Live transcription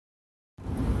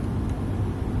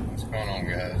going on,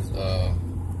 guys?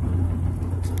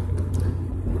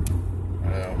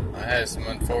 I had some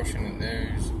unfortunate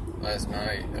news last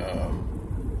night.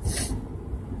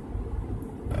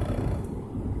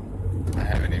 I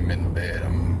haven't even been to bed.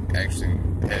 I'm actually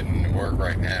heading to work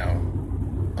right now.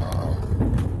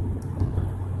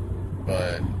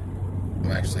 But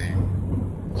I'm actually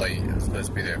late. I was supposed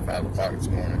to be there at 5 o'clock this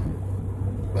morning.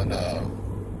 But,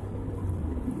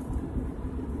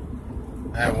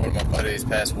 I had one of my buddies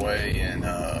pass away, and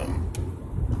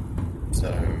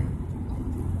so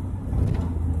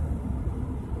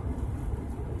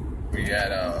we got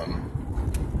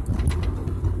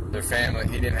their family.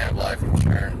 He didn't have life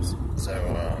insurance, so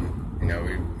me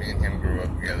and him grew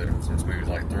up together since we was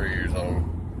like 3 years old.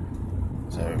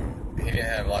 So he didn't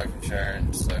have life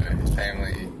insurance, so his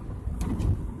family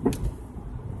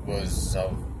was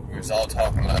we was all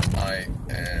talking last night,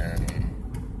 and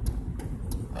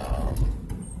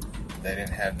they didn't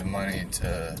have the money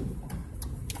to,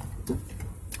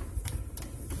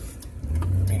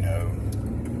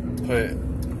 put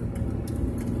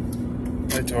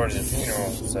towards the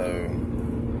funeral, so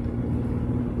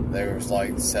they was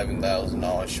like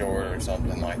 $7,000 short or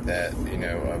something like that,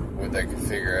 of what they could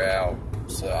figure out.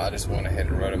 So I just went ahead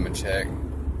and wrote them a check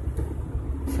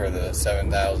for the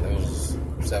 $7,000. It was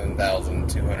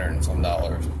 $7,200 and some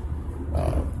dollars.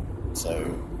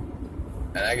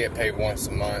 And I get paid once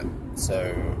a month.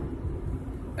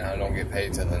 And I don't get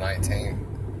paid till the 19th.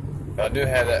 But I do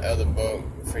have that other book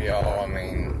for y'all. I'm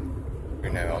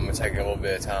going to take a little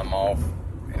bit of time off,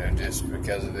 just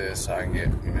because of this, so I can get,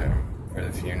 for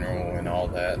the funeral and all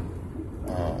that.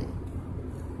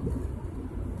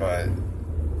 But,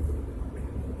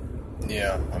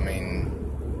 yeah, I'm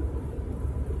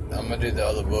going to do the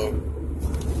other book.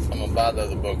 I'm going to buy the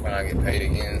other book when I get paid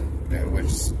again, which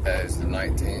is the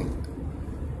 19th.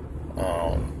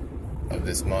 Of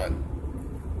this month,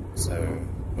 so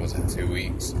it was in 2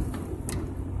 weeks.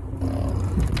 I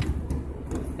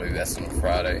believe that's on a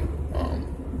Friday.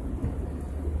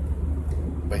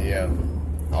 But yeah,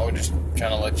 I was just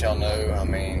trying to let y'all know.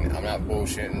 I'm not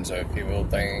bullshitting, so if people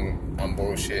think I'm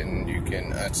bullshitting, you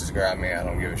can unsubscribe me. I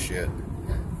don't give a shit.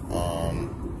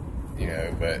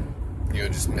 But you'll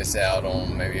just miss out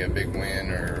on maybe a big win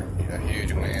or a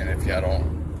huge win if y'all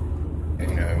don't.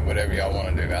 Whatever y'all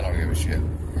want to do, I don't give a shit.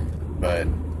 But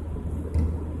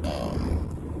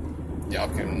y'all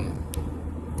can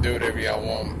do whatever y'all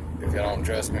want. If y'all don't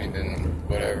trust me, then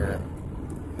whatever.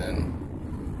 Then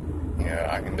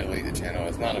I can delete the channel.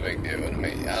 It's not a big deal to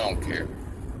me. I don't care.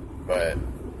 But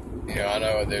I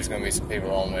know there's gonna be some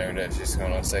people on there that's just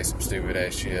gonna say some stupid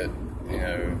ass shit.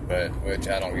 But which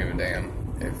I don't give a damn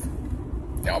if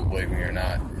y'all believe me or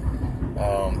not.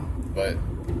 But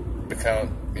because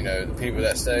the people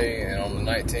that stay, and on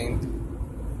the 19th,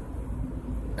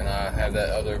 and I have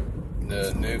the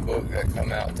new book that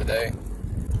come out today,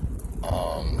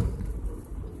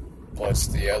 plus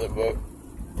the other book,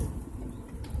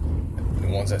 the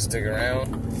ones that stick around,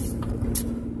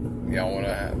 y'all want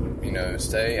to,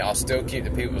 stay, I'll still keep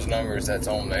the people's numbers that's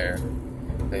on there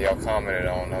that y'all commented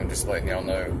on. I'm just letting y'all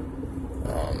know,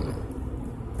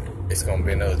 it's going to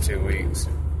be another 2 weeks,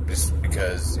 just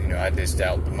because, I dished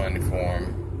out the money for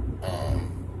them.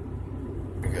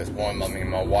 Because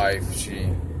my wife,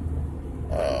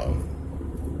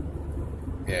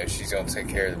 she's gonna take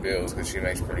care of the bills because she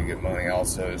makes pretty good money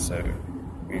also. So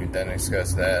we done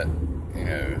discussed that,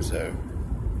 So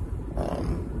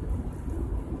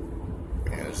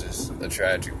it was just a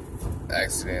tragic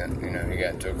accident. He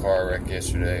got into a car wreck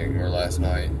yesterday or last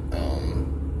night.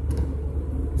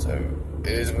 So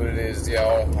it is what it is,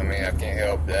 y'all. I can't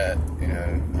help that.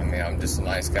 I'm just a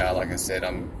nice guy. Like I said,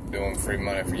 I'm doing free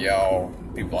money for y'all,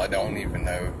 people I don't even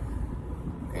know.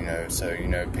 So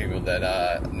people that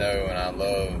I know and I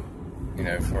love,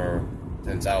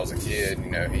 since I was a kid.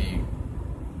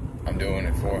 I'm doing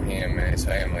it for him and his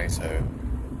family. So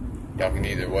y'all can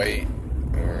either wait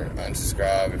or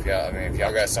unsubscribe. If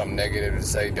y'all got something negative to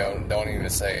say, don't even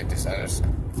say it. Just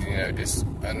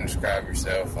unsubscribe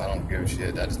yourself. I don't give a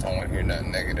shit. I just don't want to hear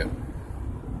nothing negative.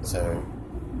 So,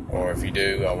 or if you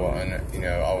do, I will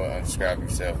unsubscribe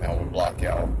yourself and I will block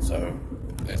y'all. So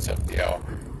it's up to y'all.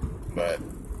 But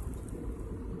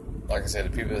like I said, the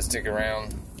people that stick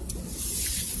around,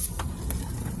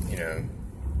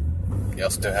 y'all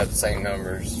still have the same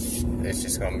numbers. It's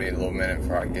just gonna be a little minute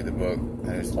before I get the book.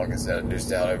 Like I said, I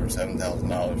dished out over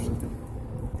 $7,000.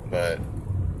 But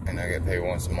I get paid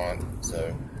once a month,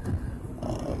 so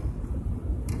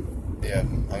yeah,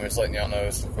 I'm just letting y'all know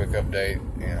it's a quick update.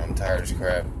 I'm tired as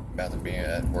crap about to be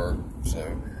at work, so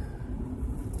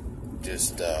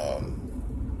just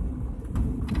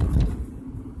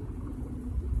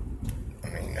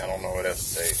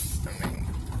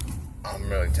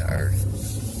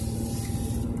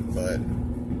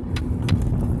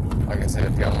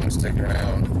y'all want to stick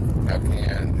around, y'all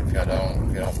can. If y'all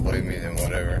don't believe me, then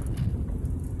whatever.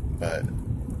 But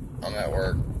I'm at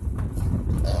work.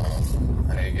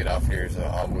 I need to get off here, so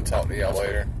I will talk to y'all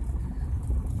later.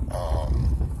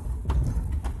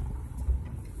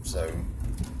 So,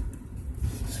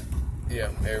 yeah,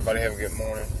 everybody have a good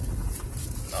morning.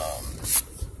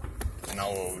 And I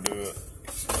will do an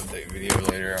update video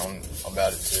later on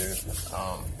about it too.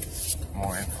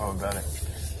 More info about it.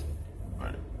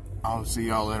 But I'll see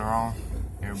y'all later on.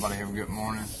 Everybody have a good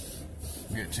morning.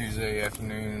 Good Tuesday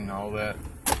afternoon and all that.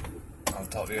 I'll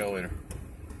talk to y'all later.